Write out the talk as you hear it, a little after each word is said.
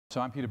So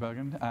I'm Peter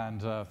Bergen,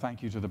 and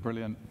thank you to the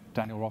brilliant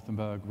Daniel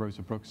Rothenberg,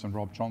 Rosa Brooks, and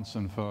Rob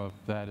Johnson for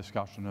their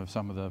discussion of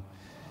some of the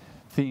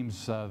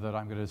themes that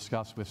I'm going to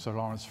discuss with Sir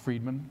Lawrence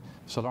Freedman.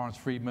 Sir Lawrence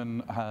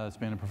Freedman has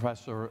been a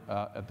professor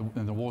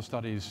in the War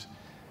Studies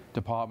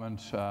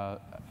Department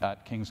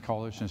at King's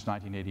College since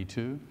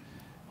 1982.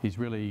 He's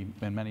really,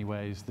 in many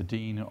ways, the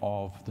dean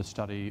of the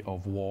study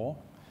of war,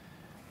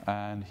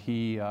 and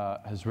he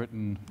has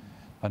written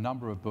a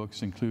number of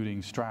books,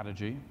 including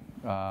Strategy,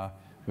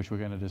 which we're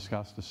going to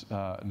discuss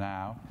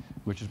now,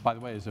 which is, by the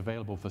way, is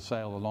available for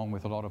sale along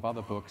with a lot of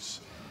other books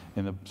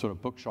in the sort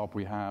of bookshop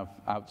we have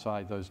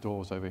outside those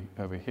doors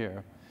over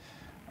here.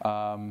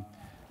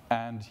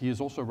 And he is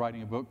also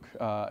writing a book,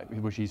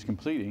 which he's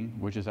completing,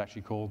 which is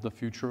actually called The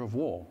Future of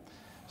War.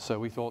 So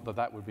we thought that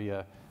that would be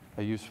a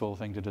useful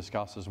thing to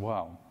discuss as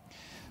well.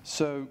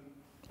 So,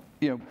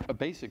 you know, a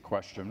basic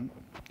question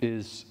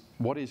is,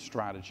 what is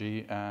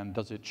strategy, and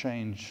does it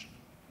change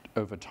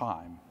over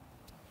time?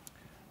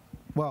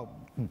 Well,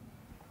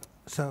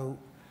 so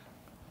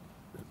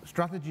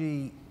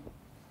strategy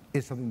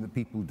is something that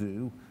people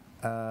do,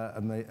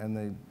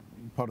 and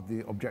part of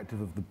the objective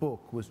of the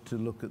book was to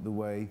look at the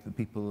way that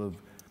people have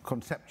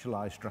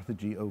conceptualized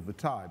strategy over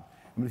time.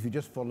 I mean, if you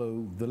just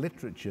follow the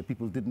literature,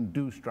 people didn't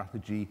do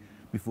strategy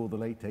before the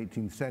late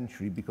 18th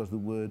century because the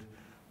word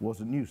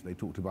wasn't new. So they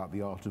talked about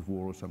the art of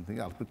war or something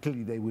else, but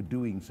clearly they were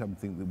doing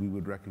something that we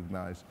would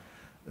recognize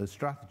as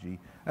strategy.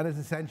 And it's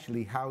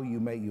essentially how you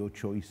make your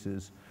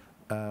choices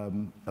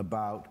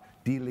about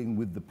dealing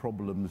with the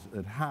problems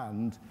at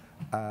hand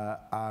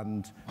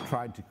and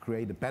trying to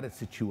create a better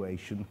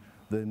situation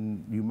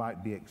than you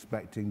might be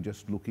expecting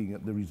just looking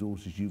at the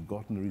resources you've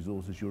got and the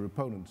resources your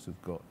opponents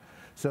have got.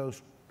 So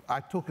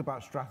I talk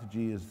about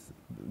strategy as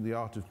the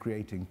art of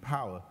creating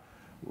power,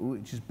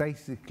 which is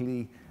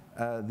basically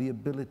the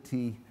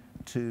ability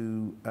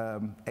to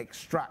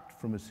extract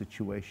from a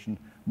situation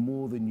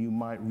more than you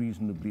might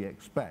reasonably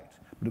expect.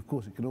 But of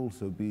course it can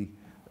also be,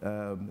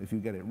 if you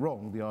get it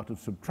wrong, the art of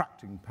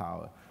subtracting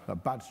power. A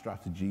bad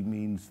strategy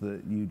means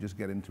that you just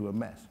get into a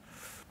mess.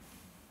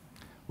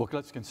 Well,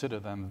 let's consider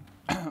then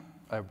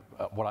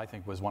what I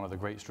think was one of the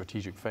great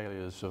strategic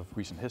failures of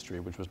recent history,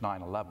 which was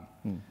 9/11.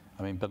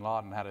 I mean, bin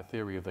Laden had a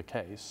theory of the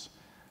case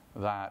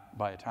that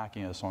by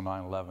attacking us on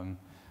 9/11,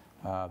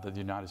 that the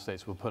United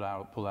States would pull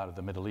out of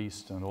the Middle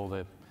East, and all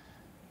the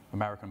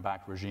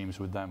American-backed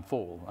regimes would then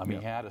fall. I mean,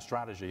 He had a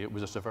strategy. It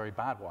was just a very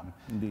bad one.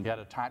 Indeed. He had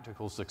a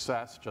tactical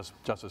success,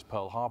 just as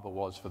Pearl Harbor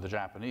was for the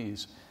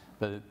Japanese,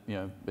 but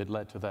it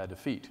led to their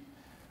defeat.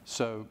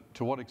 So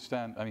to what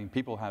extent, I mean,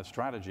 people have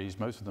strategies.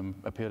 Most of them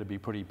appear to be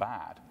pretty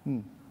bad.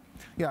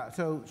 Yeah,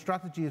 so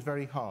strategy is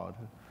very hard,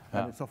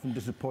 and it's often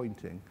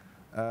disappointing.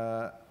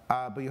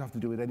 But you have to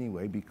do it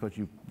anyway because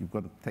you've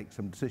got to take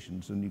some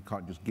decisions, and you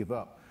can't just give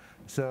up.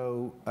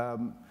 So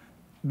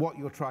what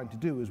you're trying to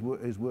do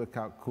is work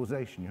out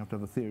causation. You have to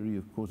have a theory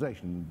of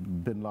causation.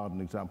 Bin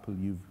Laden example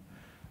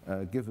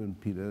you've given,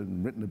 Peter,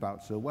 and written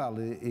about so well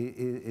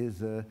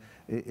is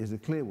a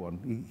clear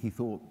one. He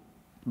thought,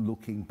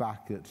 looking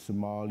back at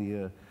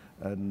Somalia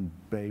and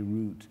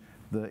Beirut,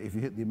 that if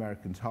you hit the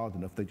Americans hard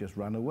enough, they just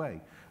ran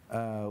away.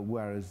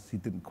 Whereas he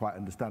didn't quite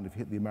understand if you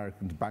hit the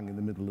Americans bang in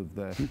the middle of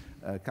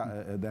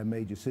their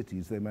major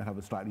cities, they may have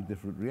a slightly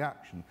different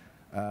reaction.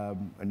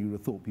 And you would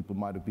have thought people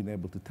might have been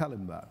able to tell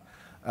him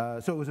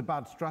that. So it was a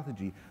bad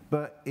strategy,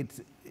 but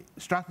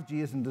strategy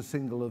isn't a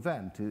single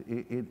event.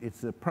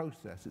 It's a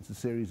process. It's a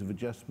series of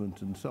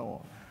adjustments and so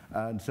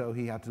on. And so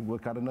he had to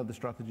work out another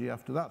strategy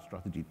after that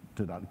strategy.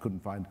 Turned out he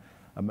couldn't find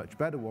a much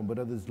better one, but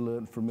others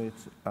learned from it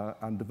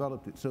and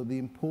developed it. So the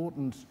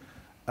importance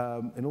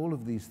in all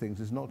of these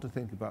things is not to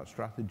think about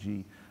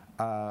strategy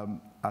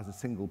as a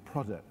single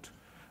product,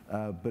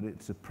 but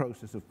it's a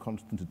process of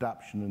constant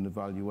adaptation and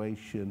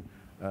evaluation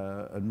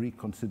and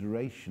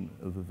reconsideration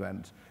of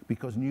events,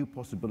 because new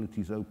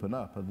possibilities open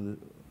up,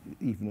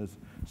 even as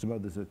some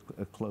others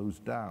are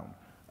closed down.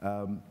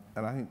 And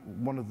I think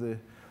one of the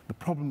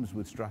problems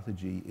with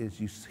strategy is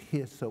you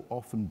hear so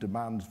often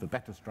demands for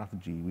better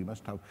strategy. We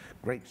must have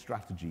great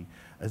strategy,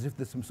 as if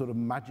there's some sort of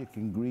magic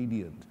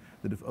ingredient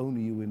that if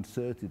only you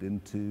insert it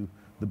into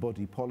the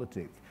body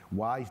politic,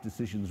 wise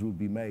decisions will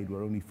be made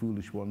where only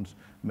foolish ones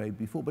made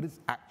before. But it's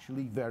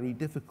actually very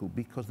difficult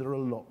because there are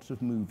lots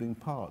of moving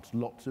parts,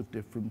 lots of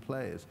different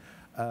players.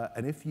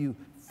 And if you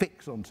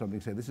fix on something,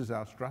 say this is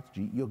our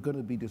strategy, you're going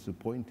to be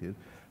disappointed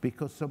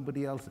because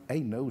somebody else,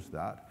 A, knows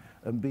that,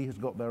 and B, has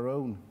got their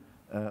own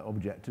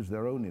objectives,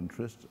 their own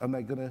interests, and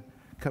they're going to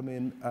come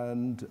in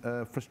and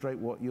frustrate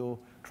what you're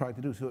trying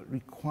to do. So it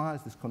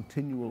requires this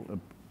continual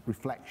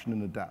reflection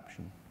and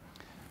adaptation.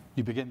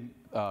 You begin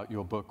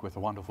your book with a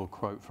wonderful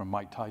quote from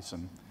Mike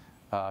Tyson,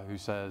 who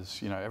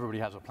says, everybody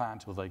has a plan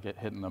till they get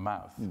hit in the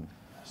mouth.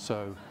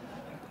 So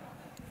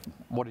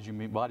what did you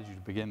mean? Why did you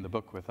begin the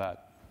book with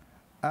that?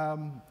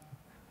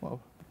 Well,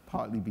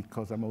 partly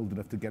because I'm old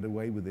enough to get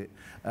away with it.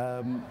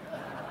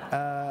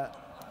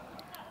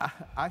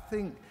 I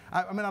think,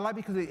 I like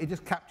because it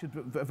just captured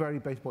a very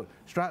basic point.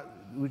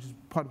 Which is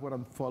part of what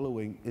I'm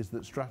following, is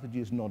that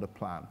strategy is not a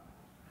plan.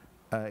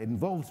 It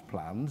involves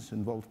plans,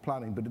 involves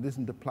planning, but it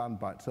isn't a plan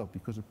by itself,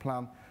 because a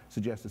plan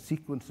suggests a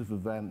sequence of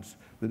events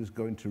that is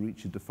going to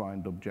reach a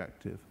defined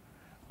objective.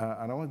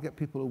 And I want to get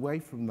people away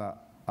from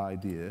that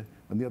idea.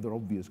 And the other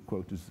obvious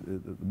quote is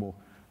the more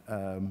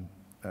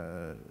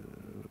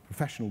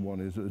professional one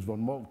is von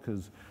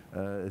Moltke's,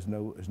 "As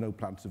no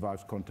plan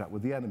survives contact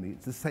with the enemy."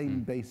 It's the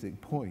same basic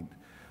point.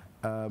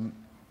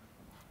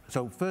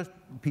 So first,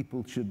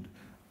 people should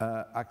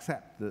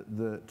accept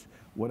that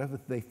whatever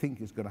they think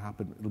is going to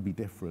happen, it'll be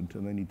different,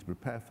 and they need to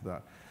prepare for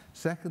that.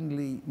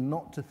 Secondly,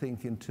 not to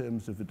think in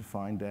terms of a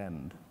defined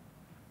end.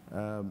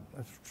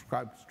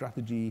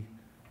 Strategy,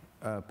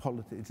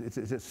 politics, it's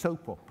a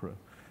soap opera.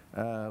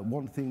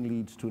 One thing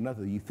leads to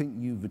another. You think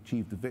you've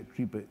achieved a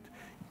victory, but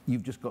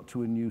you've just got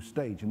to a new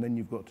stage, and then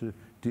you've got to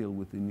deal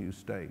with the new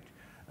stage.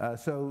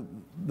 So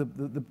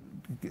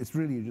it's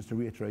really just a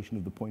reiteration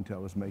of the point I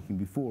was making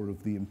before,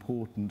 of the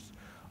importance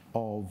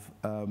of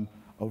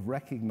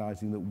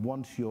recognizing that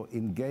once you're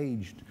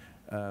engaged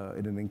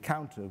in an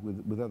encounter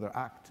with other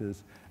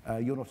actors,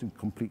 you're not in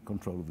complete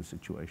control of the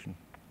situation.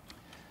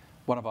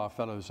 One of our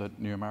fellows at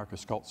New America,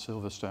 Scott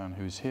Silverstone,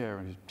 who's here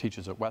and who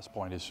teaches at West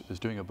Point, is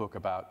doing a book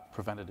about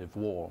preventative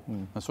war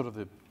and sort of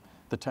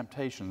the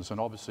temptations. And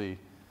obviously,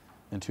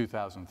 in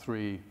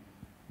 2003,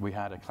 we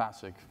had a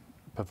classic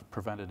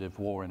preventative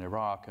war in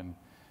Iraq, and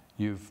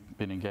you've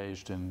been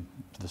engaged in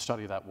the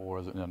study of that war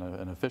in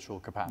an official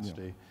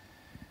capacity. Yeah.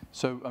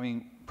 So, I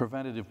mean,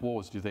 preventative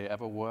wars, do they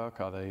ever work?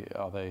 Are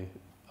they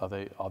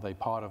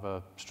part of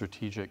a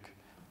strategic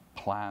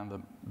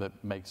plan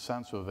that makes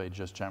sense, or are they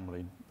just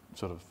generally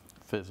sort of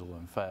fizzle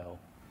and fail?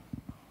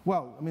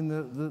 Well, I mean,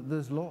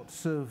 there's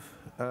lots of,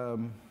 I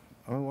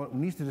mean, one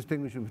needs to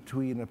distinguish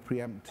between a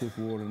preemptive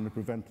war and a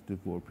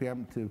preventative war.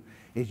 Preemptive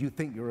is you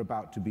think you're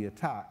about to be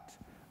attacked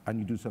and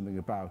you do something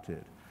about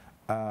it.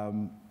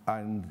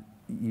 And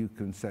you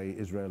can say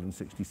Israel in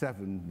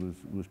 '67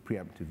 was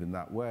preemptive in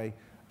that way.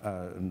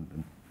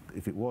 And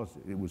if it was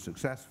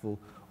successful.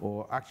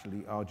 Or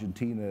actually,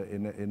 Argentina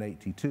in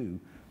 '82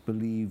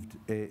 believed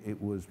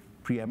it was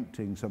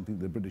preempting something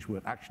the British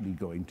weren't actually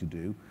going to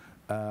do,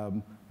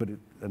 but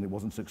it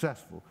wasn't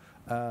successful.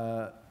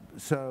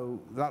 So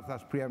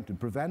that's preemptive.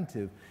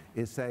 Preventive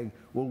is saying,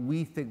 well,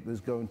 we think there's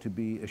going to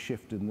be a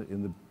shift in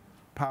the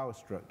power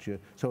structure,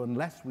 so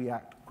unless we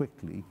act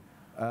quickly,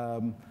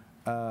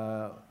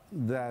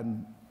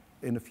 then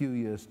in a few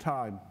years'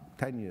 time,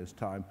 10 years'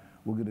 time,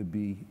 we're going to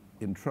be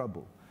in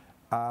trouble.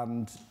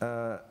 And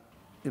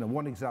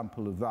one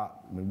example of that,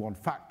 I mean, one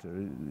factor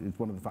is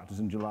one of the factors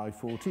in July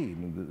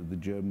 14,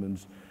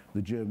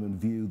 the German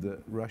view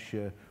that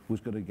Russia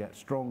was going to get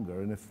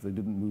stronger, and if they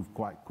didn't move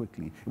quite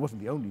quickly, it wasn't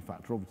the only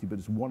factor, obviously, but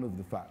it's one of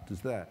the factors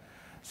there.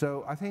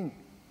 So I think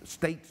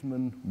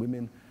statesmen,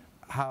 women,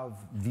 have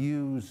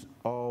views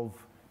of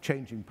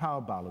changing power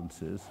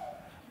balances,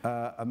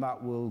 and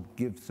that will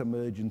give some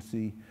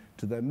urgency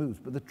to their moves.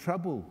 But the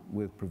trouble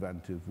with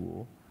preventive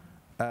war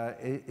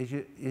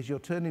is you're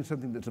turning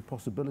something that's a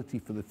possibility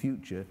for the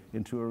future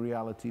into a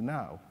reality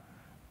now.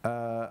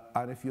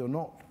 And if you're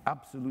not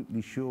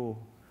absolutely sure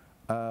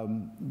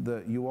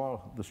that you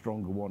are the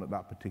stronger one at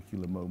that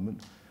particular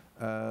moment,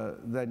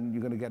 then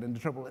you're going to get into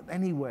trouble.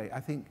 Anyway, I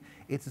think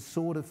it's a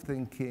sort of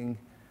thinking,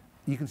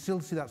 you can still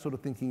see that sort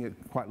of thinking at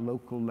quite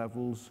local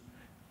levels,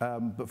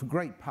 but for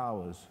great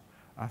powers,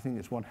 I think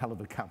it's one hell of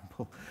a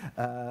gamble.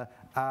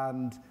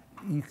 And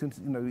you can,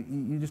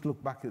 you just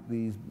look back at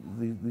these,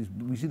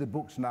 we see the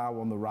books now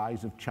on the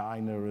rise of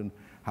China and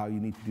how you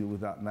need to deal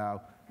with that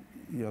now.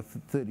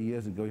 30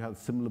 years ago, you had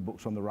similar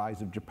books on the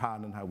rise of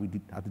Japan and how we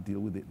had to deal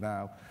with it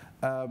now.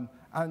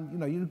 And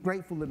you're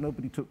grateful that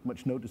nobody took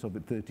much notice of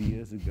it 30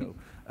 years ago,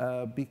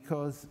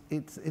 because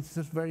it's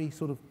this very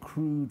sort of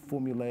crude,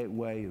 formulaic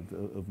way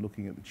of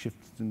looking at the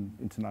shifts in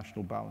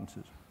international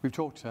balances. We've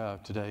talked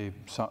today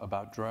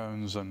about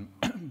drones and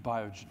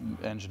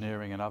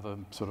bioengineering and other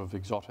sort of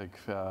exotic,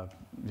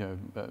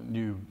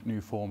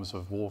 new forms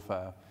of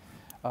warfare.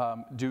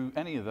 Do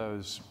any of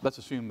those, let's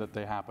assume that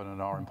they happen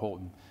and are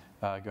important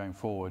going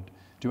forward,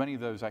 do any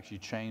of those actually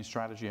change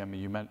strategy? I mean,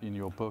 you meant in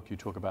your book, you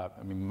talk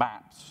about,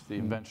 maps, the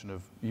invention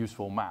of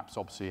useful maps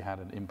obviously had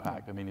an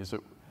impact. I mean,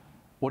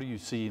 what do you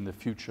see in the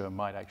future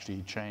might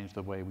actually change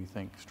the way we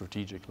think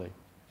strategically?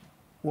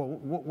 Well,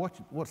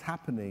 what's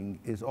happening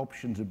is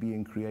options are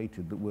being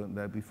created that weren't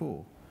there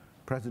before.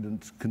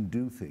 Presidents can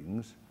do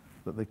things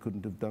that they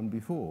couldn't have done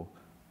before,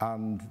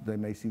 and they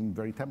may seem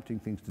very tempting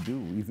things to do,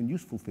 or even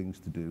useful things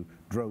to do.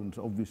 Drones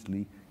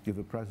obviously give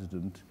a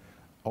president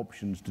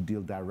options to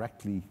deal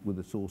directly with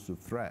a source of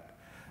threat.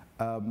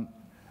 I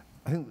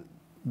think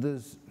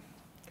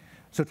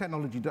so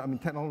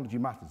technology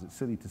matters. It's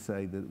silly to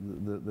say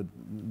that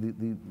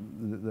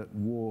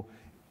war,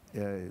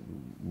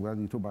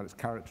 whether you talk about its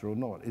character or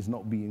not, is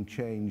not being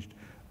changed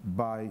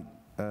by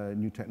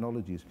new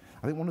technologies.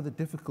 I think one of the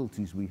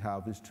difficulties we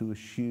have is to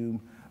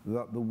assume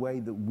that the way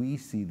that we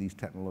see these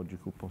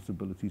technological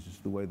possibilities is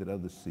the way that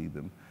others see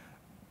them.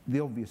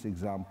 The obvious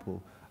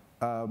example,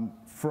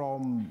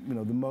 from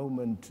the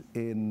moment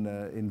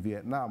in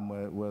Vietnam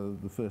where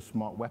the first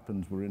smart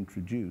weapons were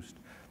introduced,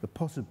 the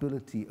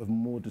possibility of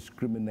more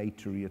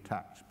discriminatory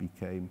attacks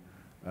became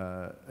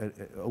a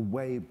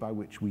way by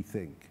which we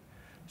think.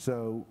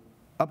 So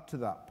up to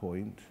that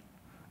point,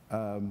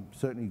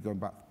 certainly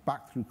going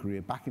back through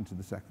Korea, back into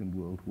the Second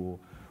World War,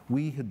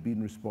 we had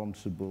been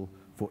responsible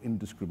for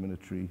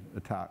indiscriminatory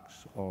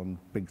attacks on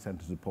big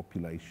centers of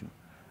population.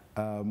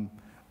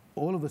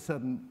 All of a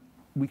sudden,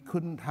 we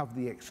couldn't have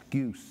the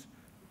excuse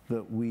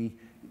that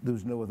there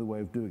was no other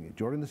way of doing it.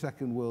 During the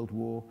Second World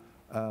War,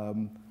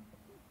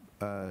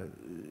 the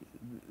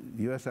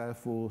US Air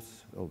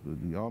Force, or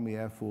the Army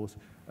Air Force,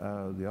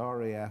 the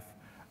RAF,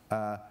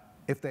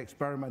 if they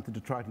experimented to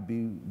try to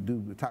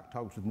do attack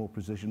targets with more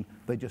precision,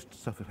 they just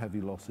suffered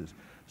heavy losses.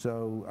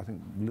 So I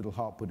think Little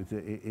Hart put it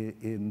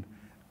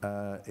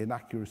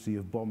inaccuracy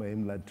of bomb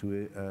aim led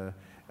to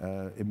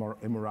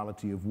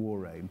immorality of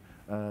war aim.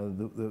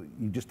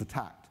 You just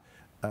attacked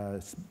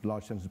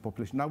large centers of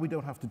population. Now we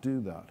don't have to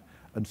do that.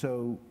 And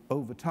so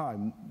over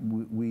time,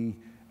 we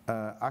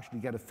actually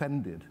get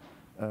offended,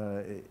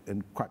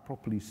 and quite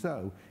properly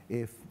so,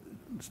 if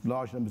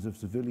large numbers of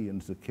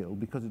civilians are killed,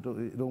 because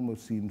it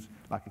almost seems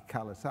like a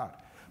callous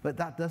act. But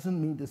that doesn't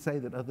mean to say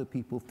that other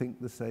people think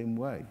the same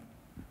way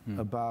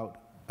about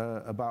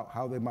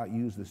how they might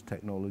use this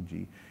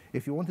technology.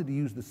 If you wanted to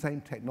use the same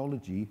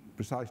technology,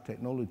 precise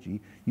technology,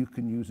 you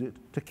can use it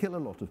to kill a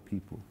lot of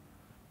people.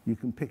 You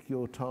can pick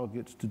your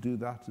targets to do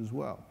that as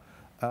well.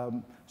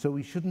 So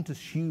we shouldn't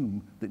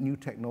assume that new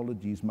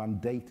technologies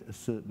mandate a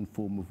certain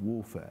form of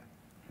warfare.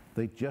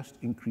 They just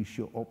increase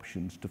your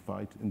options to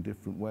fight in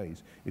different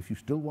ways. If you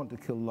still want to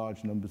kill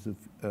large numbers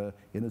of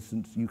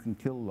innocents, you can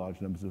kill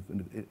large numbers of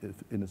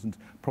innocents,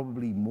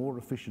 probably more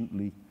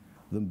efficiently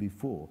than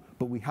before.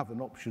 But we have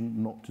an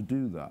option not to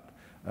do that.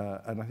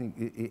 And I think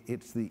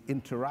it's the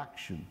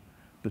interaction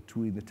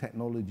between the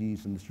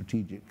technologies and the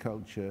strategic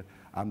culture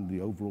and the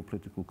overall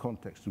political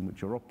context in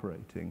which you're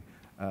operating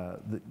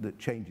that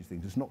changes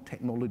things. It's not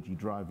technology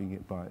driving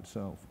it by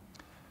itself.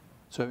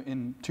 So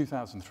in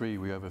 2003,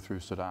 we overthrew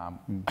Saddam,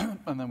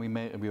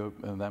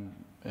 and then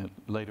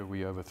later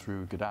we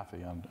overthrew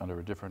Gaddafi under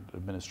a different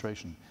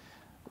administration,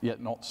 yet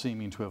not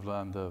seeming to have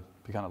learned the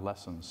kind of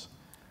lessons.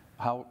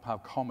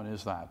 How common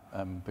is that?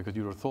 Because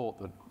you would have thought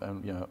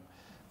that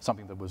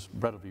something that was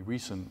relatively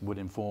recent would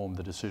inform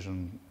the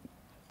decision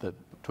that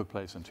took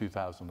place in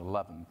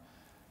 2011,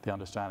 the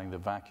understanding that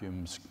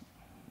vacuums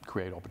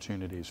create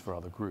opportunities for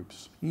other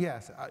groups.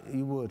 Yes,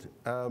 you would.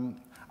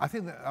 I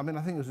think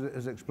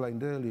as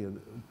explained earlier,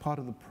 part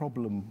of the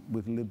problem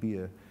with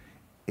Libya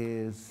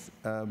is,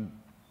 and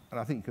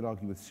I think you could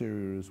argue with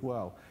Syria as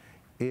well,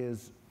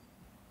 is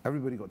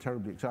everybody got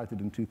terribly excited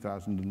in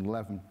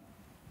 2011,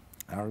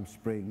 Arab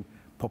Spring,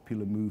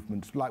 popular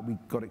movements, like we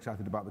got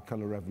excited about the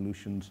colour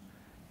revolutions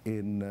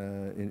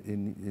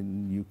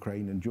in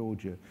Ukraine and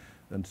Georgia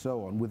and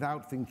so on,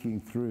 without thinking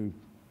through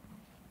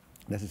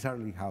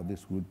necessarily how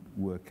this would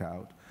work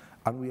out.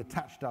 And we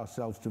attached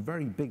ourselves to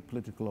very big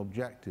political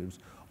objectives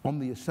on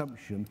the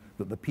assumption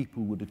that the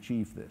people would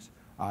achieve this,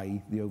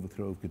 i.e. the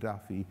overthrow of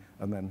Gaddafi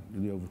and then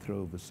the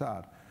overthrow of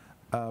Assad.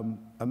 And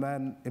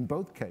then in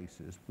both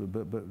cases,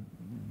 but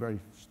very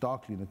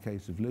starkly in the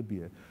case of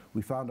Libya,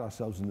 we found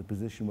ourselves in the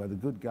position where the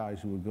good guys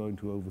who were going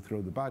to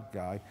overthrow the bad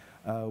guy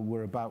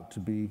were about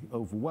to be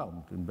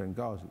overwhelmed in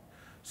Benghazi.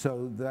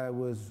 So there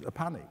was a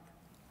panic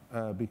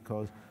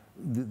because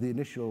the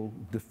initial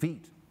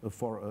defeat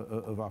of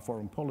our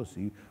foreign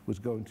policy was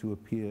going to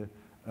appear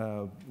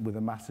with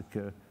a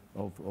massacre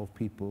of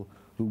people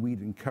who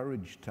we'd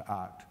encouraged to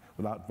act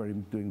without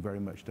doing very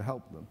much to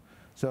help them.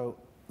 So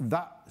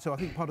I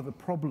think part of the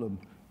problem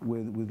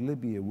with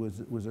Libya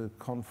was a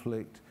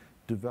conflict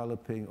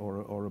developing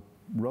or a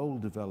role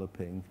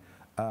developing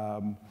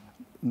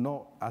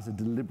not as a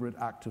deliberate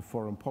act of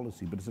foreign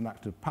policy, but as an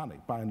act of panic,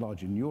 by and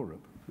large in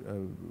Europe,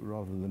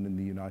 rather than in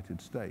the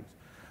United States.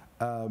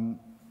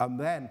 And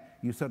then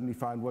you suddenly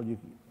find, well,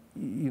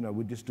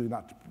 we're just doing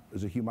that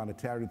as a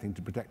humanitarian thing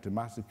to protect a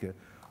massacre,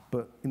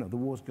 but the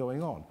war's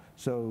going on.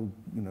 So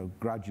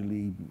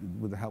gradually,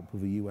 with the help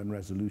of a UN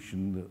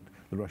resolution that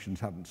the Russians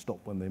hadn't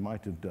stopped when they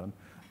might have done,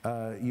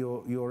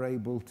 you're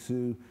able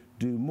to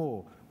do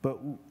more. But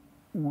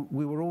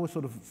we were always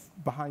sort of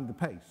behind the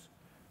pace.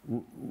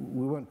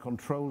 We weren't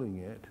controlling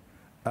it,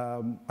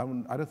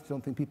 and I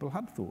don't think people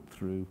had thought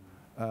through.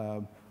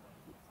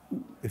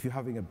 If you're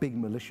having a big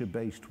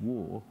militia-based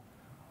war,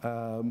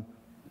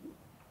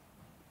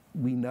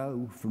 we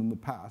know from the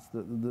past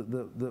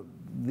that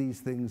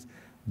these things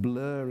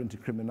blur into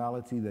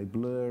criminality, they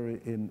blur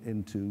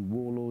into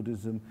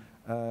warlordism,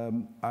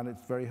 and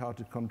it's very hard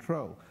to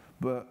control.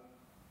 But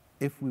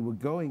if we were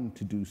going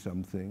to do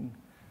something,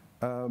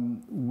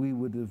 we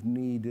would have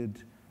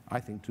needed, I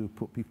think, to have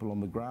put people on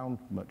the ground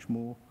much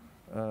more.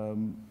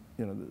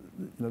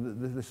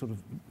 This sort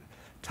of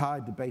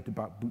tired debate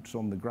about boots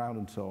on the ground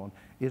and so on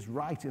is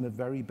right in a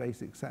very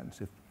basic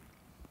sense.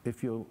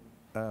 If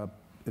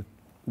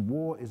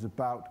war is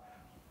about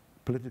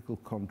political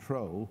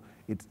control,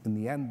 it's in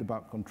the end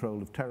about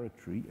control of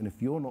territory, and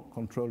if you're not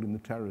controlling the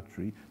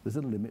territory, there's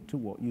a limit to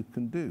what you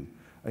can do.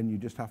 And you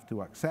just have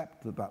to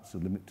accept that that's a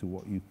limit to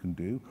what you can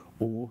do,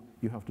 or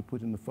you have to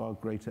put in a far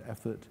greater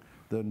effort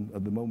than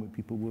at the moment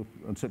people were,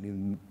 and certainly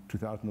in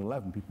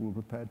 2011, people were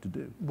prepared to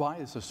do. Why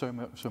is there so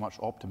much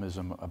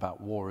optimism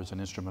about war as an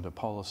instrument of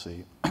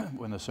policy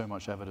when there's so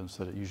much evidence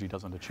that it usually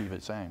doesn't achieve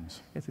its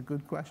aims? It's a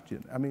good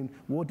question. I mean,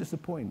 war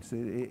disappoints.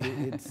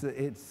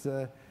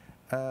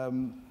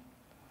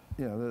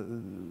 You know,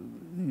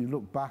 you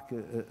look back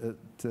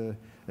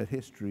at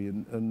history,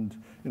 and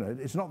you know,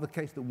 it's not the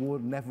case that war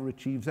never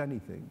achieves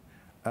anything.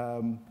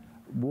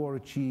 War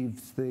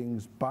achieves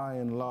things by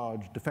and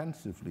large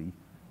defensively.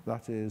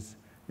 That is,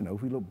 you know,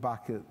 if we look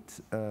back at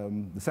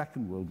the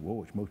Second World War,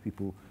 which most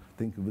people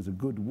think of as a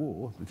good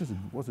war, it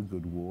was a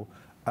good war.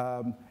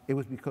 It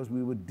was because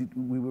we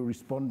were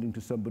responding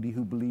to somebody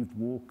who believed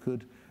war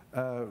could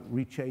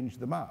rechange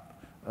the map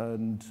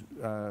and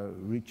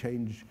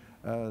rechange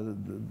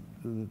the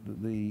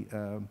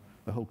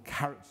whole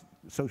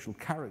social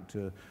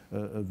character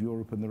of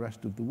Europe and the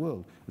rest of the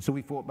world. So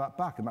we fought that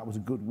back, and that was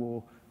a good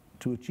war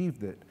to achieve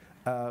that.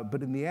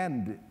 But in the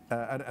end,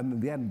 and in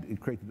the end, it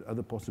created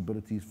other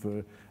possibilities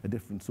for a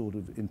different sort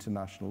of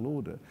international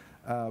order.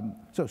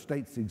 So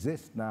states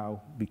exist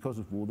now because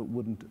of war that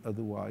wouldn't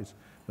otherwise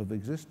have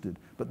existed.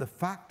 But the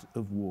fact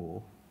of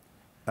war,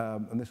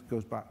 and this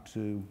goes back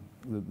to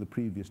the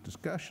previous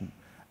discussion,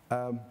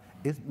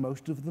 is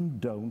most of them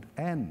don't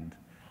end.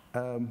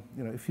 You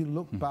know, if you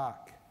look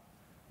back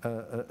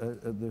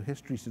at the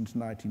history since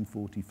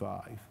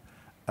 1945,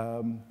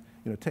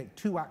 you know, take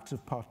two acts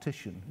of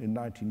partition in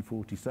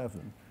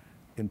 1947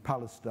 in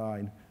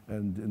Palestine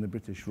and in the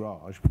British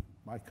Raj,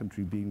 my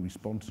country being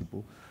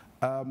responsible,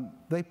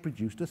 they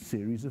produced a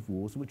series of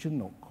wars which are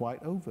not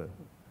quite over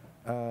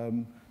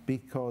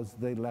because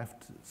they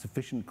left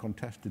sufficient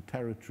contested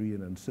territory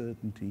and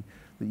uncertainty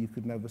that you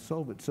could never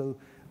solve it. So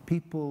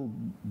people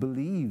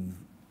believe,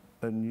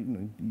 and you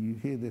know, you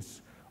hear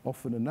this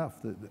often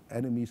enough, that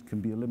enemies can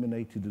be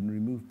eliminated and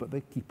removed, but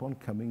they keep on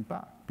coming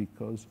back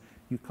because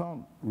you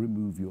can't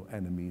remove your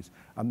enemies.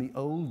 And the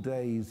old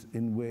days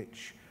in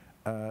which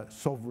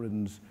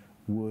sovereigns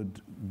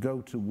would go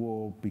to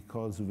war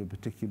because of a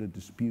particular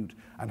dispute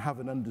and have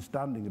an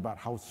understanding about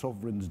how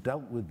sovereigns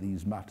dealt with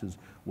these matters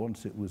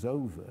once it was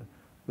over,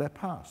 they're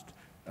past.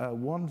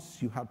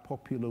 Once you had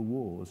popular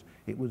wars,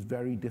 it was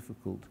very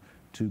difficult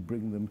to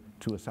bring them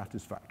to a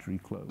satisfactory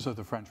close. So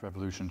the French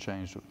Revolution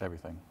changed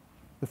everything?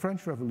 The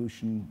French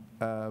Revolution,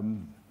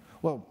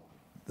 well,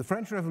 the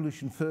French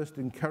Revolution first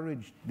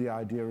encouraged the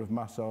idea of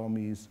mass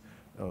armies,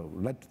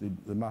 led to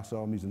the mass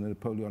armies in the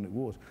Napoleonic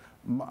Wars.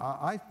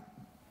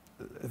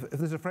 If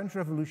there's a French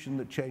Revolution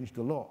that changed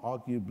a lot,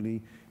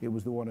 arguably it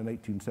was the one in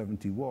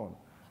 1871,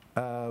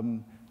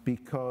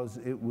 because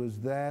it was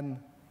then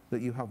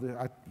that you have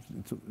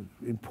it's an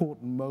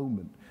important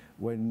moment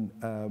when,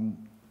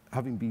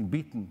 having been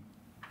beaten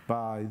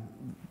by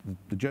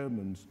the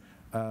Germans,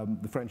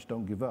 the French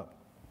don't give up.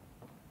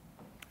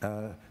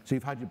 So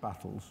you've had your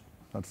battles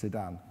at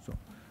Sedan,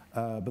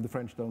 but the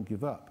French don't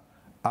give up.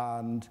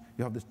 And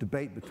you have this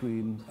debate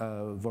between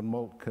von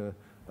Moltke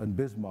and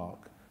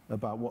Bismarck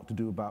about what to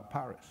do about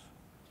Paris.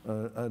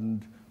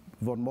 And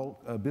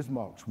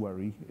Bismarck's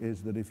worry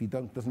is that if he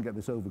doesn't get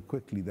this over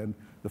quickly, then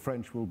the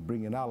French will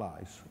bring in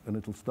allies and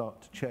it'll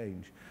start to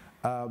change.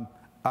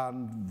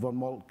 And von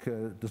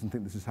Moltke doesn't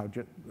think this is how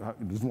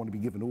doesn't want to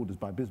be given orders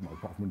by Bismarck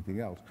apart from anything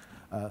else.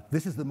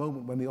 This is the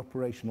moment when the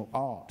operational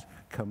art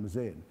comes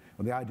in,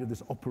 and the idea of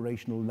this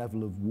operational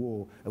level of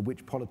war at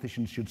which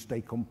politicians should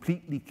stay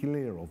completely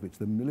clear of. It's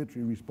the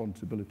military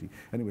responsibility.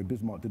 Anyway,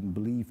 Bismarck didn't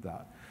believe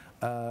that,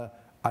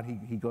 and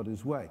he got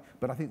his way.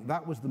 But I think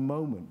that was the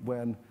moment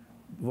when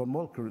von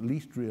Moltke at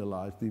least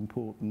realized the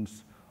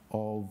importance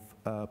of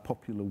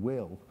popular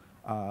will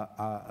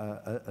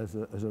as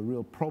a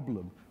real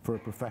problem for a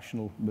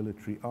professional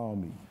military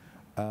army.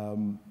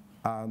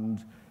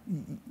 And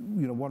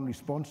you know, one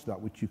response to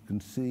that, which you can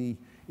see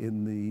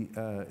in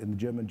the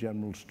German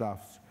General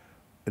Staff's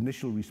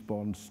initial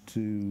response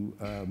to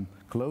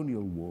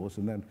colonial wars,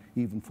 and then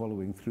even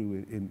following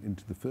through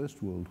into the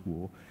First World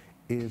War,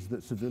 is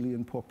that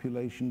civilian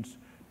populations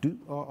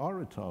are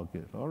a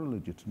target, are a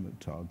legitimate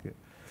target.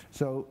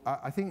 So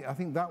I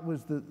think that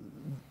was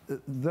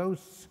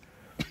those.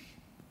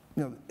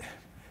 You know,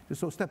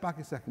 just sort of step back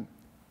a second.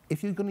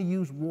 If you're going to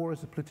use war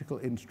as a political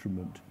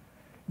instrument,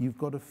 you've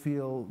got to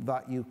feel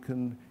that you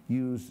can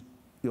use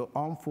your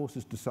armed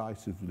forces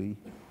decisively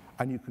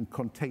and you can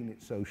contain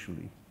it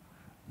socially.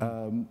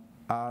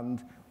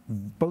 And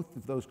both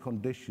of those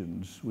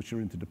conditions, which are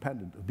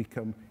interdependent, have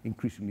become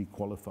increasingly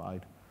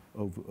qualified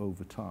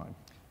over time.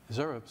 Is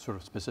there a sort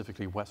of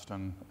specifically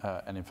Western,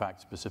 and in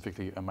fact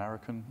specifically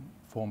American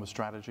form of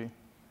strategy?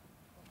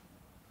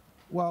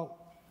 Well,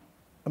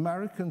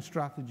 American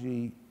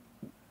strategy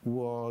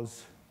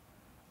was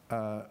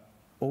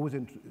always,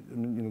 you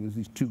know, there's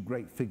these two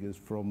great figures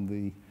from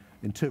the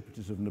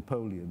interpreters of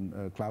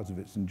Napoleon,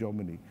 Clausewitz and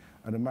Jomini,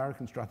 and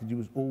American strategy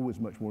was always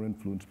much more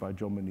influenced by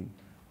Jomini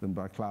than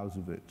by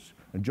Clausewitz.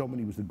 And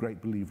Jomini was the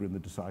great believer in the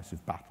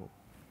decisive battle.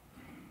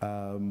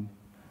 You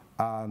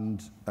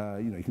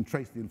can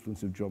trace the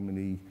influence of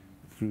Jomini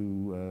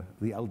through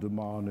the elder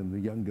man and the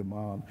younger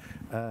man,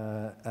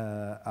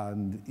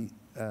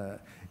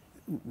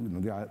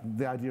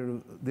 the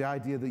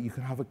idea that you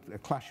can have a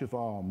clash of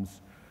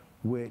arms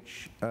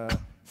which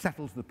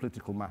settles the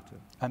political matter.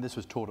 And this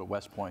was taught at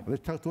West Point. It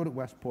was taught at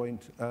West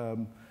Point,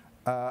 and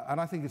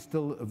I think it's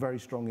still a very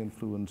strong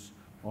influence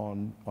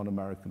on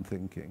American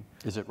thinking.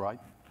 Is it right?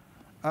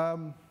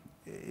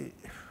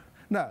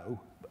 No,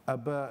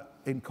 but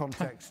in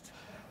context,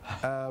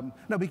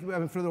 no,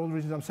 because, for all the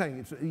reasons I'm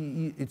saying,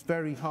 it's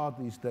very hard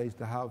these days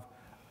to have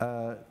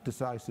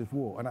decisive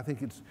war, and I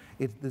think it's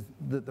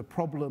the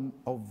problem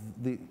of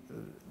the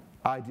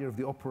idea of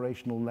the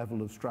operational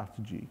level of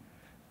strategy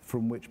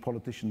from which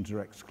politicians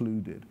are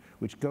excluded,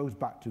 which goes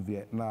back to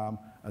Vietnam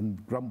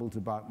and grumbles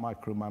about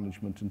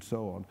micromanagement and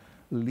so on,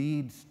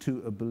 leads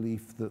to a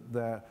belief that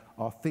there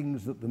are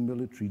things that the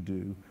military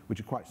do which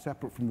are quite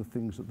separate from the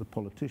things that the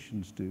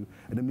politicians do,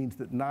 and it means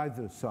that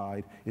neither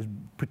side is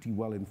pretty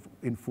well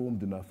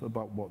informed enough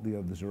about what the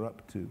others are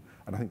up to.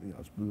 And I think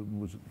that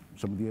was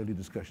some of the early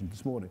discussions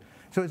this morning.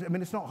 So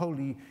it's not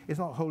wholly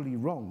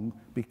wrong,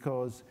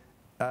 because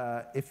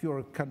if you're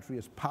a country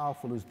as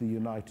powerful as the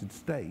United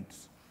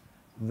States,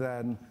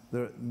 then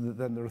there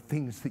are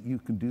things that you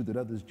can do that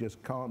others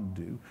just can't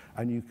do,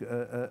 and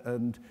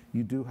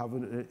you do have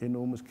an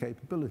enormous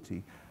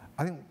capability.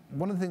 I think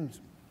one of the things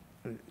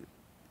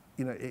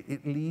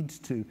it leads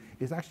to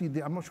is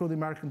actually, I'm not sure the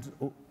Americans,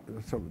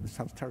 sorry, this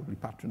sounds terribly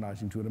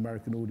patronizing to an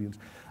American audience,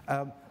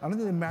 I don't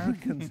think the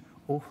Americans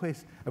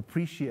always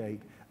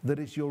appreciate that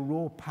it's your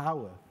raw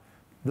power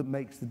that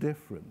makes the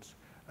difference.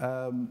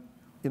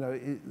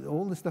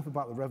 All this stuff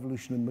about the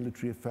revolution in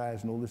military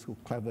affairs and all this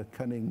clever,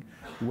 cunning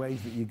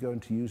ways that you're going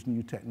to use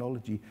new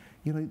technology,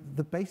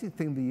 the basic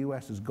thing the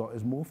US has got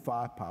is more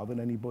firepower than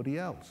anybody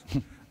else.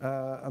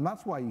 And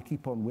that's why you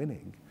keep on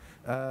winning,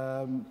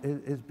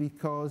 is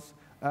because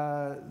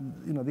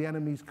the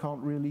enemies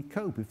can't really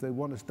cope. If they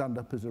want to stand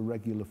up as a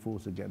regular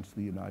force against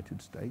the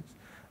United States,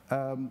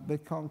 they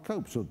can't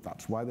cope. So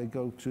that's why they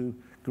go to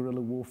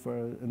guerrilla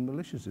warfare and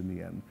militias in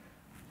the end.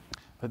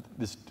 But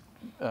this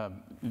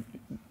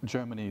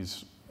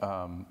Germany's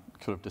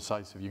sort of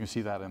decisive, you can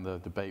see that in the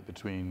debate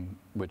between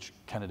which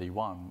Kennedy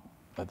won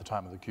at the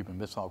time of the Cuban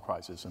Missile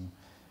Crisis, and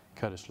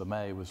Curtis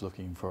LeMay was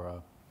looking for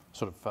a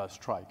sort of first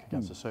strike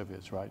against the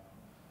Soviets, right?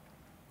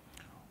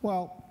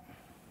 Well,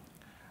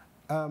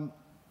 so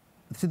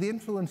the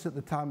influence at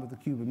the time of the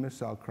Cuban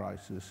Missile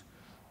Crisis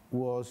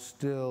was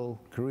still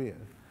Korea,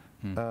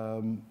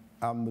 and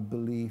the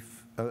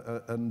belief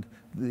and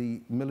the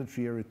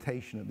military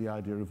irritation at the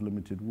idea of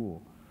limited war.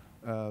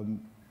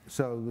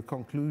 So the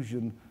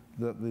conclusion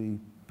that the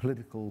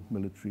political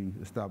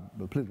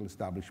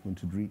establishment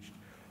had reached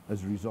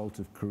as a result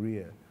of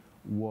Korea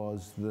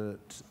was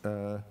that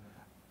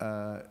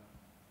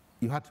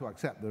you had to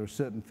accept there are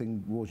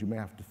certain wars you may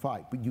have to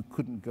fight, but you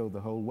couldn't go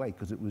the whole way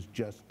because it was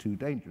just too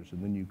dangerous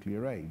in the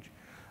nuclear age,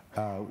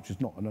 which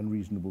is not an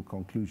unreasonable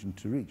conclusion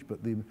to reach.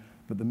 But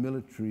the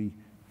military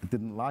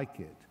didn't like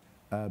it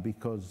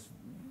because,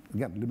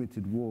 again,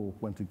 limited war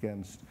went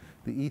against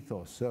the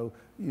ethos. So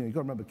you've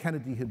got to remember,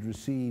 Kennedy had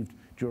received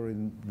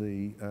during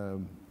the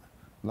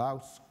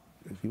Laos,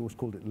 he always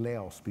called it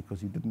Laos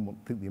because he didn't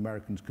think the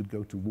Americans could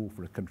go to war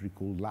for a country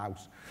called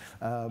Laos.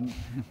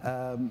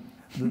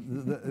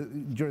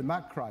 During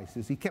that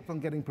crisis, he kept on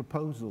getting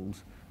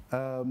proposals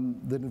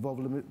that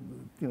involved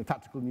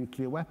tactical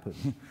nuclear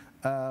weapons.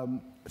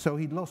 So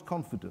he'd lost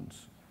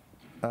confidence,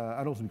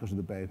 and also because of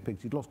the Bay of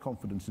Pigs, he'd lost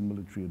confidence in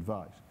military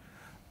advice.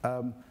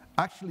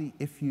 Actually,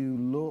 if you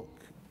look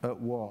at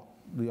what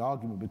the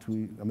argument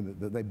between,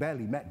 they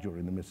barely met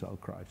during the missile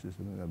crisis,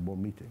 and they had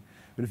one meeting.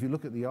 But if you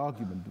look at the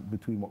argument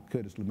between what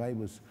Curtis LeMay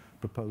was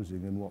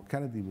proposing and what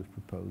Kennedy was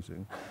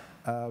proposing,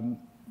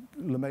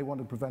 LeMay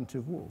wanted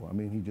preventive war.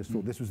 He just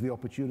thought this was the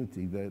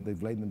opportunity.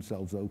 They've laid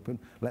themselves open.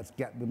 Let's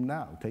get them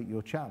now. Take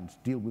your chance.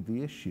 Deal with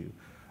the issue.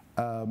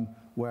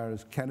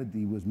 Whereas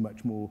Kennedy was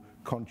much more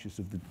conscious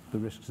of the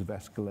risks of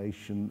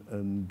escalation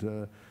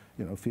and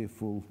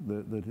fearful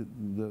that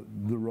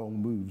the wrong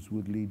moves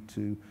would lead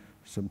to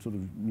some sort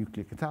of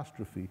nuclear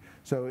catastrophe.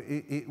 So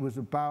it was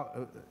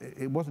about,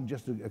 it wasn't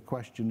just a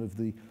question of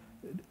the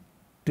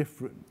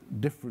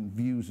different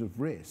views of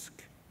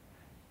risk.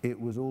 It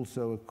was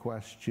also a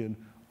question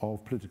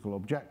of political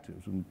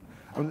objectives. And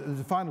there's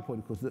a final point,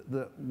 of course,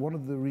 that one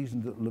of the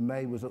reasons that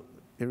LeMay was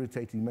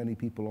irritating many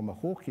people on the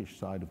hawkish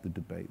side of the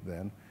debate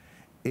then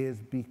is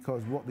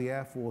because what the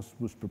Air Force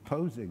was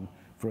proposing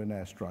for an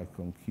airstrike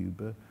on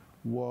Cuba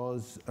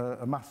was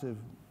a massive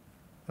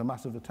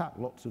attack,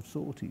 lots of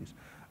sorties.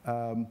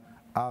 And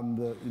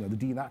the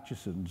Dean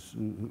Achesons,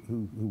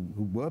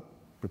 who were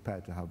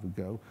prepared to have a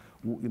go,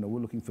 were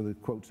looking for the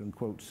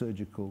quote-unquote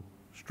surgical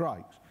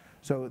strikes.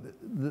 So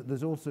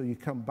there's also, you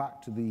come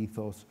back to the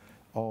ethos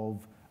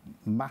of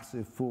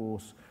massive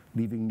force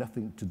leaving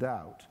nothing to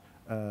doubt,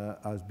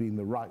 as being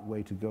the right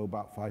way to go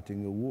about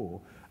fighting a war,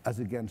 as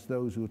against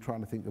those who are trying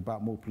to think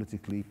about more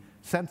politically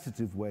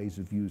sensitive ways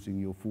of using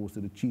your force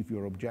that achieve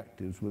your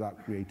objectives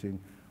without creating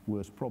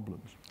worse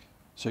problems.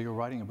 So you're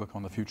writing a book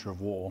on the future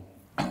of war.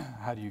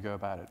 How do you go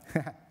about it?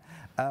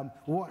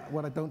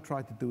 What I don't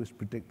try to do is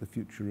predict the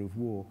future of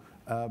war.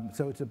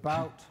 So it's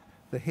about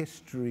the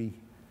history,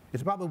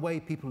 it's about the way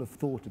people have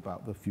thought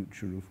about the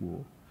future of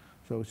war.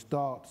 So it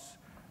starts,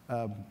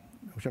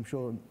 which I'm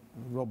sure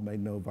Rob may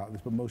know about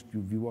this, but most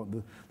of you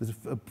won't. There's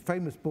a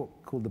famous book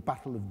called The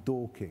Battle of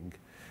Dorking,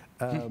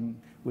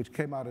 which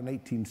came out in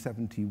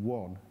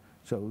 1871,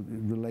 so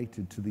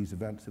related to these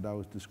events that I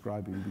was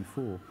describing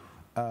before,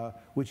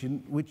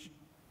 which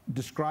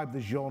describe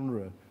the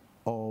genre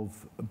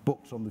of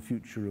books on the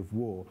future of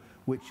war,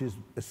 which is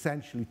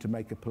essentially to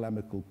make a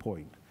polemical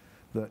point,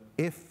 that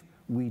if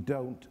we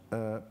don't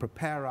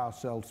prepare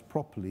ourselves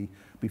properly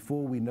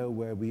before we know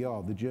where we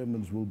are, the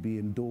Germans will be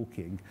in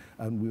Dorking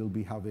and we'll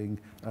be having...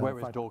 Where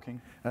is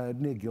Dorking?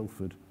 Near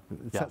Guildford,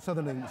 yeah.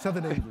 southern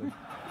England.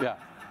 Yeah.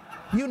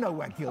 You know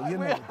where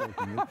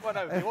Dorking is. Well,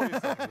 no, they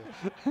always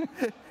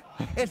say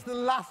It's the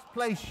last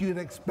place you'd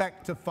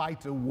expect to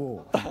fight a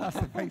war. That's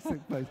the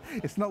basic place.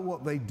 It's not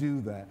what they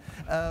do there.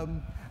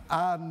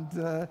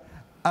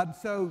 And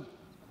so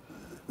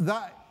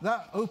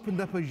that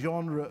opened up a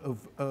genre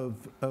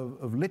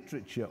of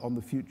literature on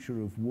the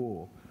future of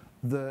war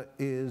that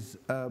is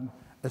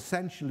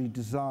essentially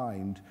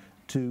designed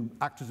to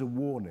act as a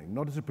warning,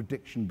 not as a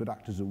prediction, but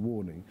act as a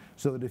warning,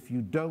 so that if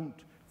you don't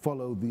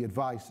follow the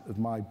advice of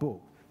my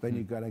book, then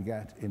you're going to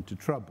get into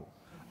trouble.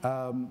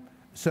 And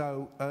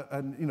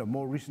you know,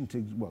 more recent,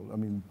 well, I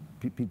mean,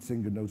 Pete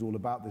Singer knows all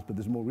about this, but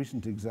there's more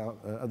recent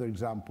other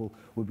example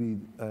would be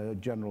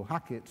General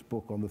Hackett's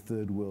book on the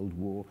Third World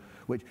War,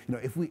 which, you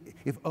know,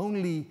 if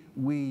only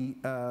we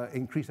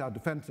increase our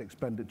defense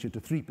expenditure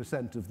to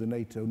 3% of the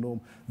NATO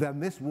norm,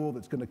 then this war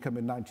that's going to come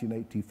in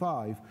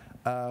 1985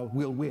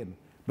 will win.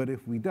 But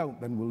if we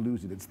don't, then we'll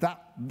lose it. It's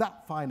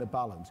that finer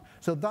balance.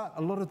 So that,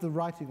 a lot of the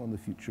writing on the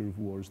future of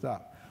war is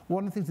that.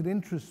 One of the things that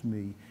interests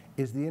me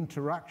is the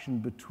interaction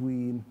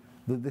between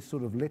this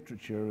sort of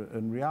literature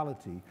and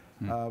reality.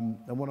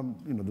 And one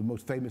of the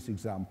most famous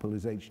example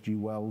is H.G.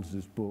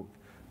 Wells's book,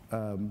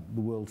 The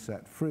World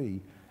Set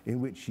Free,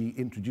 in which he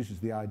introduces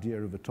the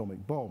idea of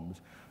atomic bombs.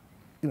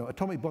 You know,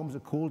 atomic bombs are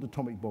called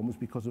atomic bombs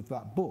because of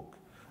that book.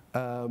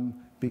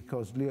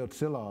 Because Leo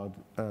Szilard,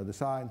 the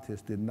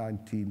scientist in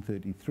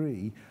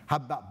 1933,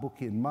 had that book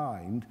in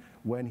mind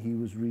when he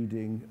was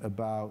reading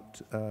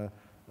about the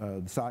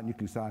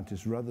nuclear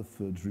scientist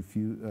Rutherford's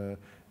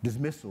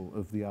dismissal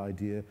of the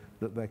idea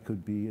that there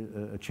could be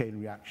a chain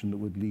reaction that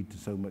would lead to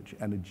so much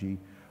energy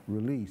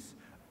release.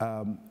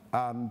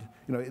 And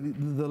you know,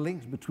 the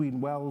links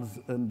between Wells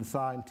and the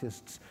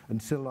scientists and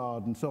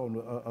Szilard and so on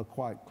are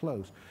quite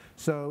close.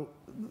 So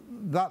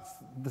that's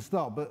the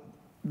start. But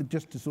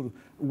just to sort of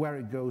where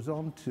it goes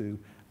on to,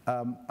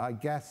 I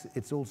guess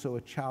it's also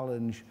a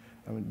challenge.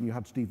 I mean, you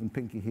had Stephen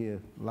Pinker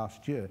here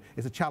last year.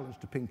 It's a challenge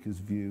to Pinker's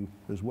view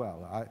as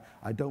well.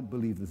 I don't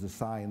believe there's a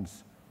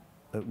science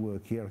at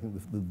work here. I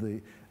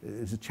think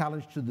it's a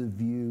challenge to the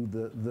view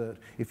that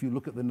if you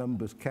look at the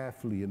numbers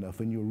carefully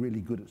enough and you're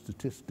really good at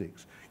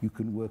statistics, you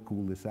can work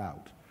all this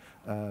out,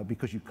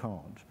 because you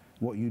can't.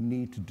 What you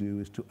need to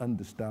do is to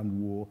understand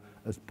war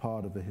as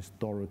part of a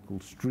historical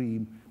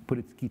stream,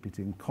 keep it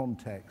in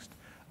context,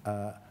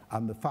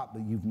 and the fact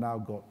that you've now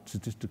got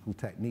statistical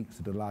techniques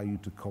that allow you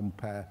to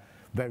compare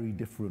very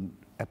different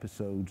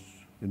episodes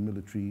in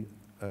military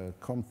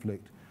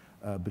conflict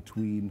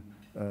between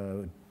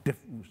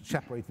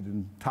separated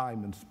in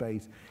time and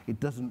space,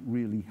 it doesn't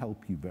really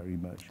help you very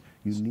much.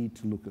 You need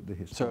to look at the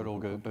history. So it all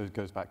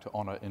goes back to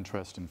honor,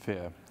 interest, and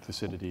fear,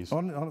 Thucydides.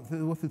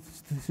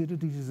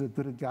 Thucydides is as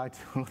good a guide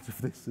to a lot of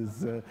this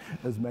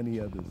as many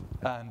others.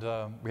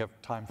 And we have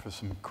time for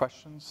some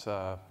questions,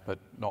 but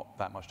not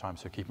that much time,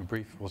 so keep them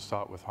brief. We'll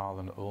start with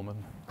Harlan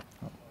Ullman.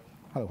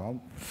 Hello,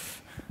 Harlan.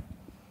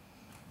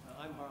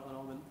 I'm Harlan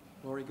Ullman.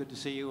 Laurie, good to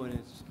see you,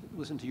 and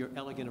listen to your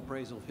elegant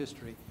appraisal of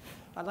history.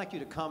 I'd like you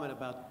to comment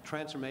about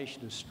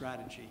transformation of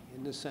strategy.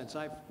 In this sense,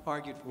 I've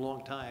argued for a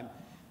long time,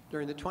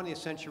 during the 20th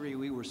century,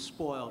 we were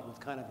spoiled with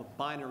kind of a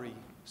binary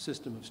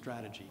system of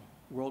strategy.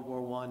 World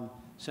War I,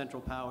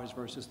 Central Powers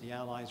versus the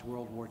Allies,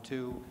 World War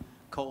II,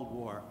 Cold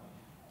War.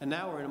 And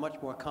now we're in a much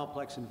more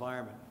complex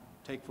environment.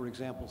 Take, for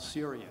example,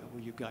 Syria,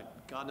 where you've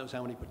got God knows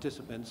how many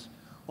participants,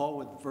 all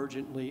with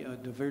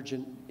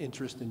divergent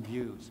interest and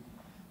views.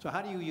 So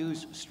how do you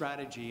use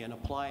strategy and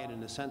apply it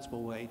in a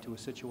sensible way to a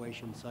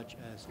situation such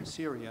as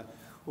Syria?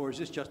 Or is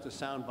this just a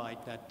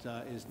soundbite that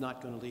is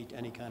not going to lead to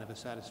any kind of a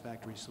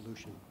satisfactory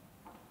solution?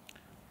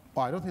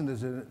 Well, I don't think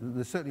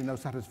there's certainly no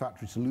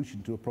satisfactory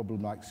solution to a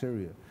problem like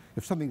Syria.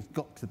 If something's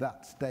got to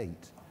that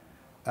state,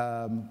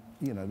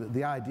 you know,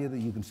 the idea that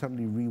you can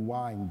suddenly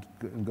rewind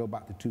and go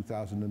back to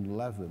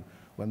 2011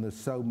 when there's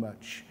so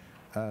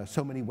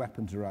many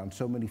weapons around,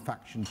 so many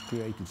factions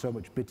created, so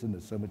much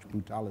bitterness, so much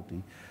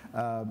brutality.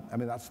 I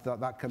mean,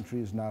 that country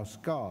is now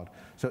scarred.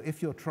 So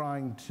if you're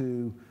trying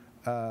to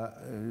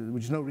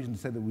which is no reason to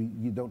say that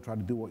you don't try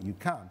to do what you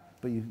can,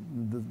 but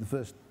the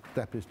first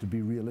step is to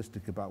be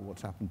realistic about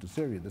what's happened to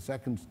Syria. The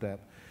second step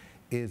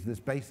is this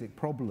basic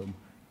problem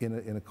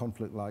in a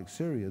conflict like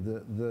Syria,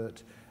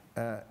 that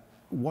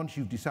once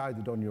you've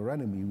decided on your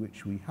enemy,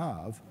 which we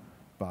have,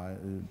 by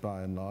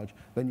and large,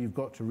 then you've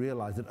got to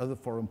realize that other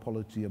foreign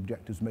policy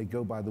objectives may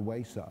go by the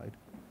wayside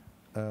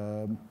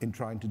in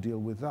trying to deal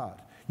with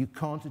that. You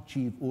can't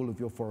achieve all of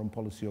your foreign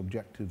policy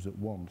objectives at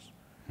once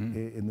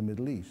in the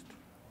Middle East.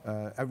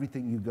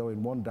 Everything you go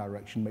in one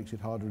direction makes it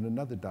harder in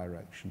another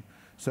direction.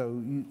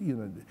 So,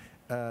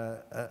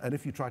 and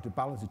if you try to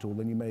balance it all,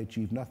 then you may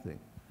achieve nothing.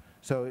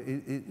 So,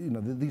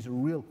 these are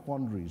real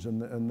quandaries,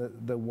 and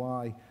they're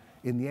why,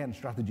 in the end,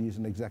 strategy is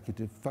an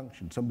executive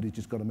function. Somebody's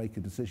just got to make a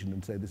decision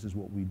and say, this is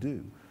what we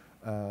do.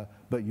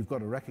 But you've got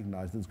to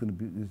recognize that it's going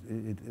to be,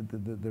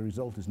 the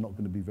result is not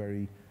going to be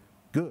very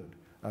good.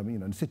 I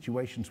mean, in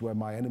situations where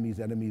my enemy's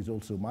enemy is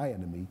also my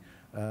enemy,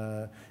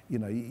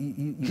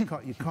 you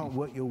can't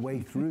work your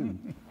way through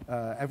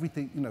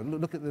everything.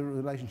 Look at the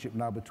relationship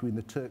now between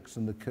the Turks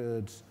and the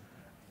Kurds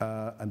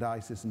and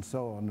ISIS and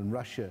so on, and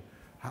Russia.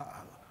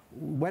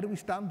 Where do we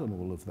stand on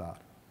all of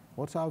that?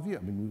 What's our view?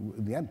 I mean,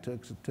 in the end,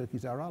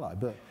 Turkey's our ally,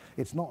 but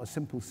it's not a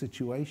simple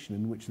situation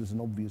in which there's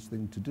an obvious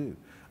thing to do.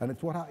 And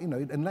it's what,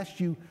 unless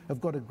you have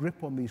got a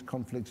grip on these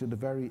conflicts at a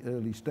very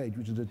early stage,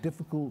 which is a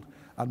difficult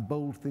and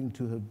bold thing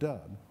to have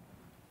done,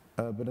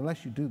 but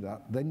unless you do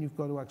that, then you've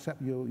got to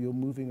accept you're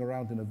moving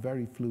around in a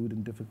very fluid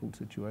and difficult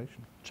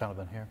situation.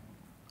 Gentleman here.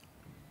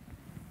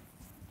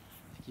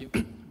 Thank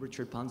you.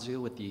 Richard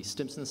Ponzio with the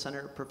Stimson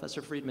Center.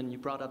 Professor Freedman, you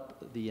brought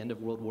up the end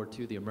of World War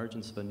II, the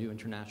emergence of a new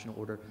international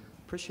order.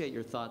 Appreciate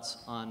your thoughts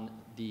on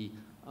the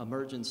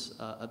emergence,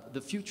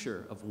 the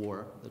future of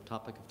war, the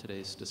topic of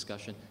today's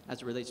discussion,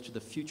 as it relates to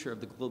the future of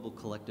the global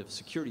collective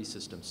security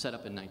system set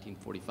up in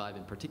 1945,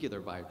 in particular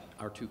by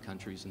our two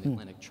countries in the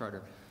Atlantic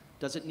Charter.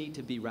 Does it need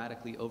to be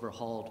radically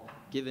overhauled,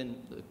 given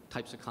the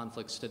types of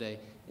conflicts today,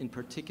 in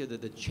particular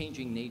the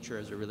changing nature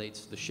as it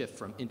relates to the shift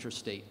from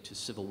interstate to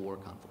civil war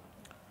conflict?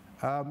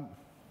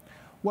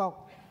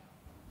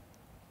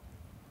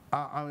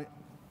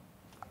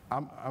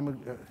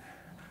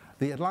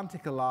 The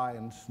Atlantic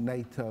Alliance,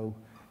 NATO,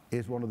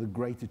 is one of the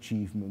great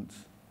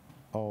achievements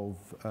of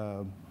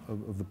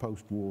the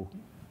post-war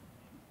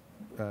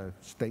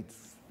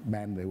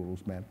statesmen. They were all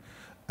men,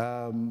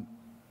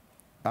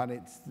 and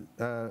it's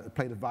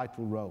played a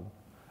vital role.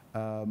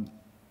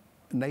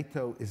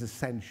 NATO is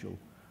essential.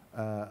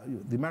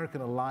 The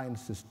American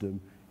alliance system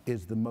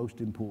is the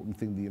most important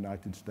thing the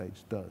United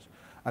States does.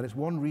 And it's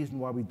one reason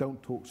why we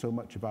don't talk so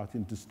much about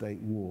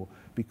interstate war,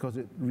 because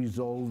it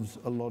resolves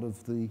a lot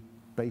of the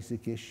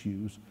basic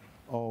issues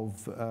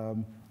of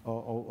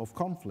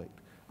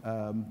conflict.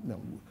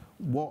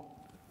 What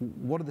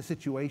are the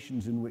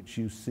situations in which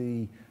you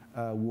see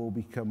war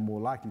become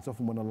more likely? It's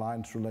often when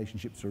alliance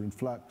relationships are in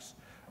flux,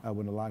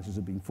 when alliances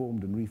are being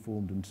formed and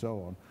reformed and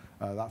so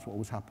on. That's what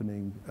was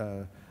happening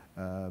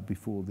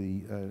before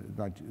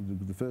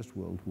the First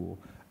World War.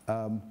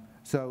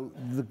 So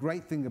the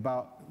great thing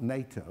about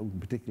NATO in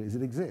particular is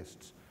it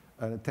exists,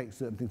 and it takes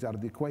certain things out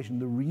of the equation.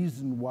 The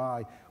reason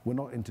why we're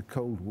not into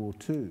Cold War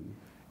II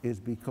is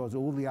because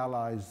all the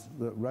allies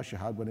that Russia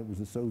had when it was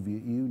the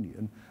Soviet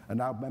Union are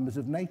now members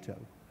of NATO.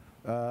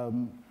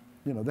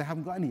 They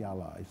haven't got any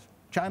allies.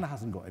 China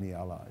hasn't got any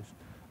allies,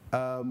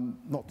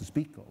 not to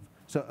speak of.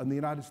 So, and the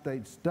United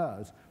States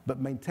does, but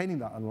maintaining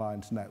that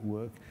alliance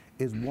network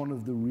is one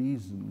of the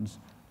reasons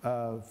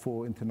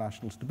for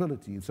international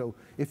stability. And so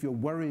if you're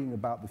worrying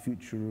about the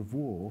future of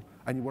war,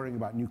 and you're worrying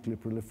about nuclear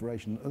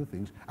proliferation and other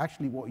things,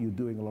 actually what you're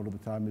doing a lot of the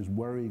time is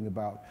worrying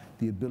about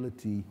the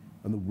ability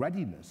and the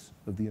readiness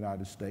of the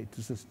United States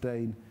to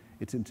sustain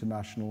its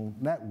international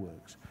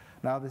networks.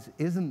 Now, this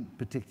isn't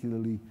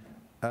particularly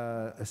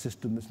a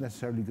system that's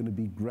necessarily going to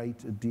be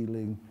great at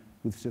dealing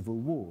with civil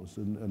wars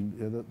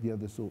and the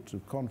other sorts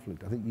of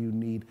conflict. I think you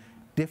need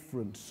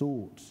different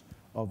sorts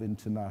of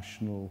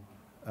international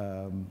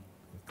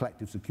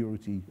collective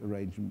security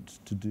arrangements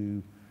to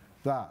do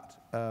that.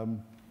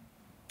 And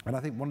I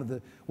think one of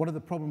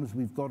the problems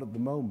we've got at the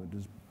moment,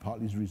 is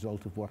partly as a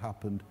result of what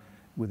happened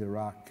with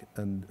Iraq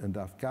and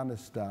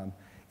Afghanistan,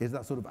 is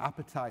that sort of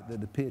appetite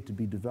that appeared to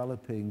be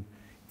developing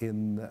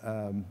in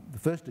the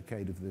first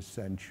decade of this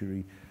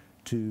century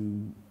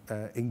to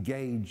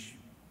engage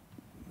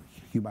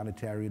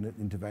humanitarian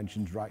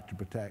interventions, right to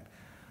protect.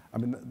 I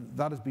mean,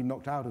 that has been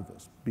knocked out of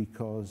us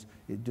because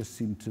it just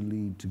seemed to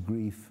lead to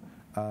grief,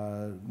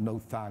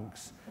 no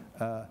thanks.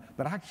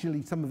 But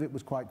actually, some of it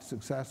was quite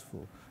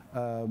successful.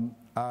 And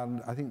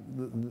I think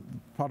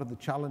part of the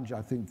challenge,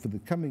 I think, for the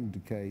coming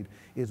decade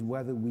is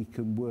whether we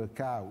can work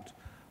out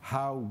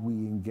how we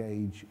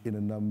engage in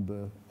a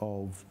number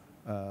of,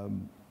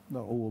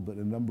 not all, but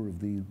a number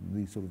of these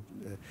sort of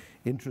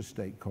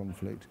intrastate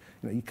conflicts.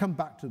 You come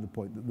back to the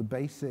point that the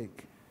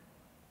basic,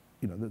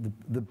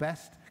 the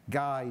best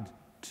guide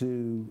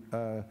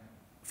to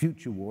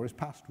future war is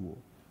past war.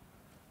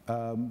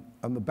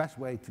 And the best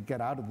way to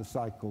get out of the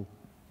cycle,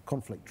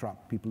 conflict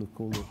trap, people have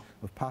called it,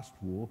 of past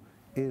war,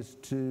 is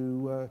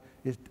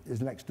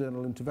an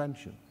external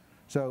intervention.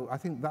 So I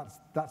think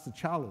that's the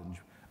challenge,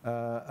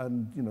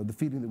 and the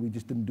feeling that we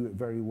just didn't do it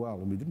very well,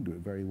 and we didn't do it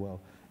very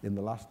well in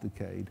the last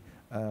decade,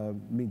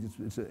 means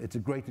it's a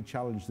greater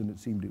challenge than it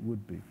seemed it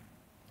would be.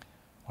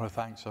 I want to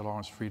thank Sir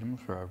Lawrence Freedman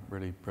for a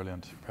really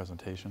brilliant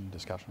presentation,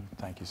 discussion.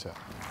 Thank you, sir.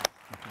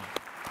 Thank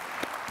you.